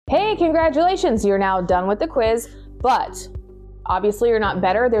congratulations, you're now done with the quiz, but obviously you're not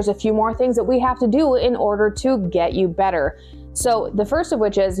better. There's a few more things that we have to do in order to get you better. So the first of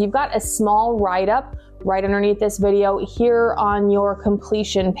which is you've got a small write-up right underneath this video here on your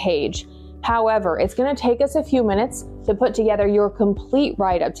completion page. However, it's going to take us a few minutes to put together your complete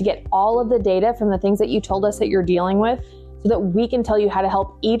write-up to get all of the data from the things that you told us that you're dealing with so that we can tell you how to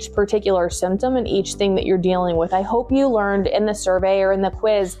help each particular symptom and each thing that you're dealing with. I hope you learned in the survey or in the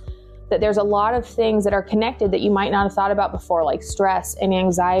quiz that there's a lot of things that are connected that you might not have thought about before, like stress and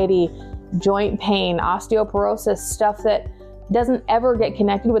anxiety, joint pain, osteoporosis, stuff that doesn't ever get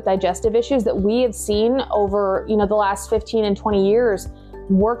connected with digestive issues that we have seen over, the last 15 and 20 years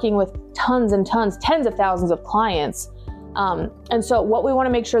working with tons and tons, tens of thousands of clients. And so what we want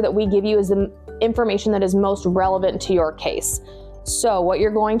to make sure that we give you is the information that is most relevant to your case. So what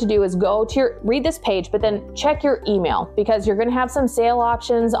you're going to do is go to read this page, but then check your email because you're going to have some sale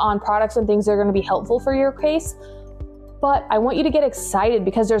options on products and things that are going to be helpful for your case. But I want you to get excited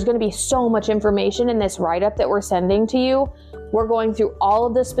because there's going to be so much information in this write-up that we're sending to you. We're going through all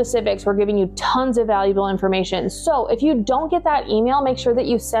of the specifics. We're giving you tons of valuable information. So if you don't get that email, make sure that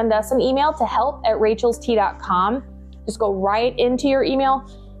you send us an email to help@rachelstea.com. Just go right into your email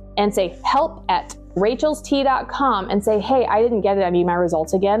and say help@rachelstea.com and say, hey, I didn't get it. I need my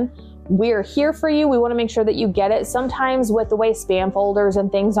results again. We're here for you. We want to make sure that you get it. Sometimes with the way spam folders and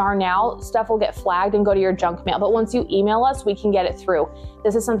things are now, stuff will get flagged and go to your junk mail. But once you email us, we can get it through.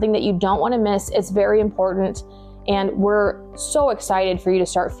 This is something that you don't want to miss. It's very important. And we're so excited for you to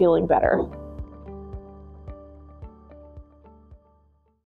start feeling better.